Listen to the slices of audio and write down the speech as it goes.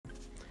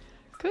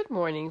Good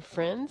morning,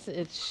 friends.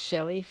 It's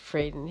Shelley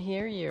Fraden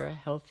here, your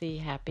healthy,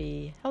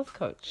 happy health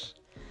coach.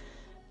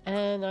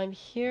 And I'm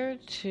here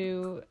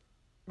to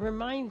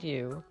remind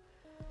you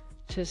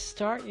to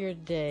start your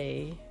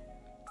day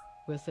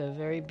with a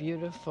very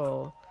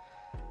beautiful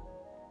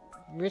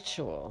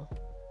ritual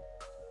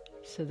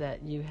so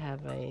that you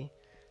have a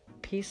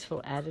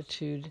peaceful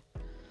attitude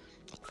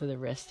for the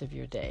rest of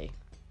your day.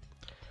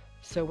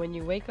 So when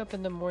you wake up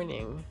in the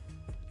morning,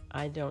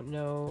 I don't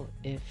know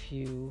if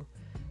you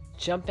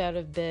jump out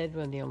of bed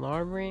when the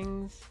alarm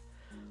rings,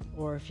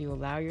 or if you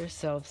allow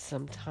yourself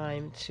some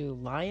time to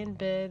lie in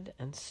bed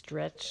and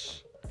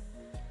stretch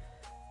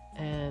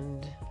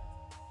and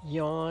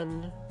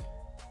yawn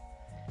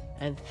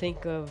and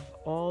think of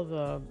all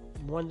the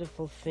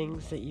wonderful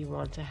things that you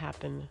want to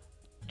happen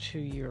to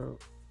you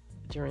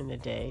during the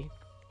day.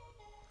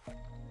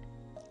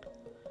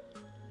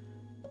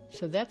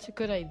 So that's a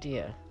good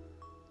idea.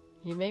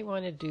 You may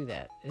want to do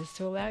that, is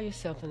to allow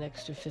yourself an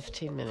extra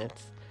 15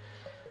 minutes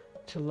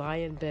to lie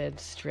in bed,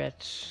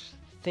 stretch,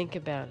 think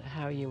about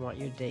how you want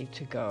your day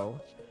to go,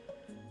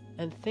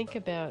 and think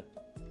about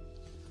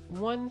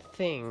one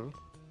thing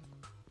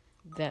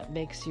that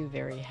makes you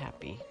very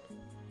happy.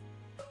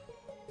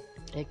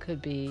 It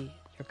could be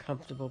your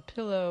comfortable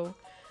pillow,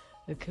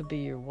 it could be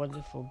your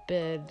wonderful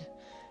bed,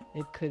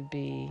 it could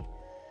be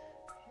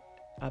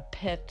a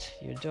pet,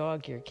 your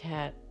dog, your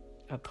cat,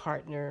 a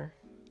partner.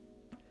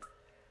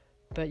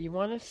 But you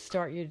want to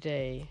start your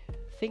day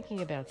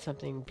thinking about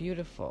something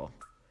beautiful.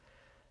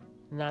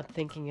 Not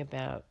thinking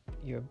about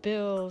your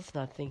bills,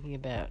 not thinking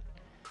about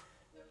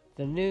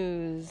the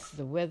news,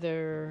 the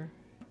weather,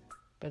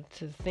 but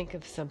to think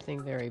of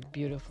something very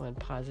beautiful and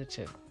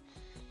positive.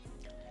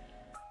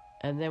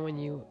 And then when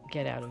you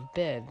get out of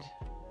bed,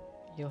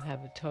 you'll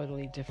have a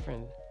totally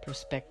different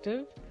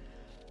perspective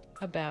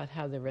about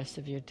how the rest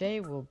of your day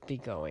will be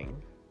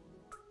going.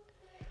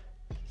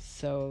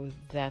 So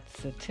that's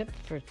the tip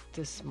for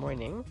this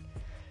morning,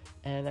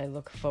 and I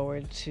look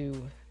forward to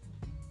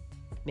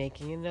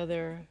making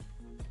another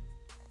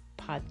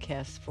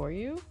podcast for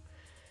you.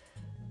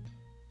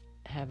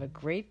 Have a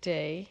great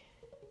day.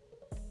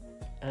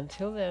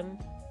 Until then,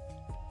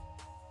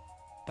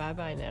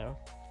 bye-bye now.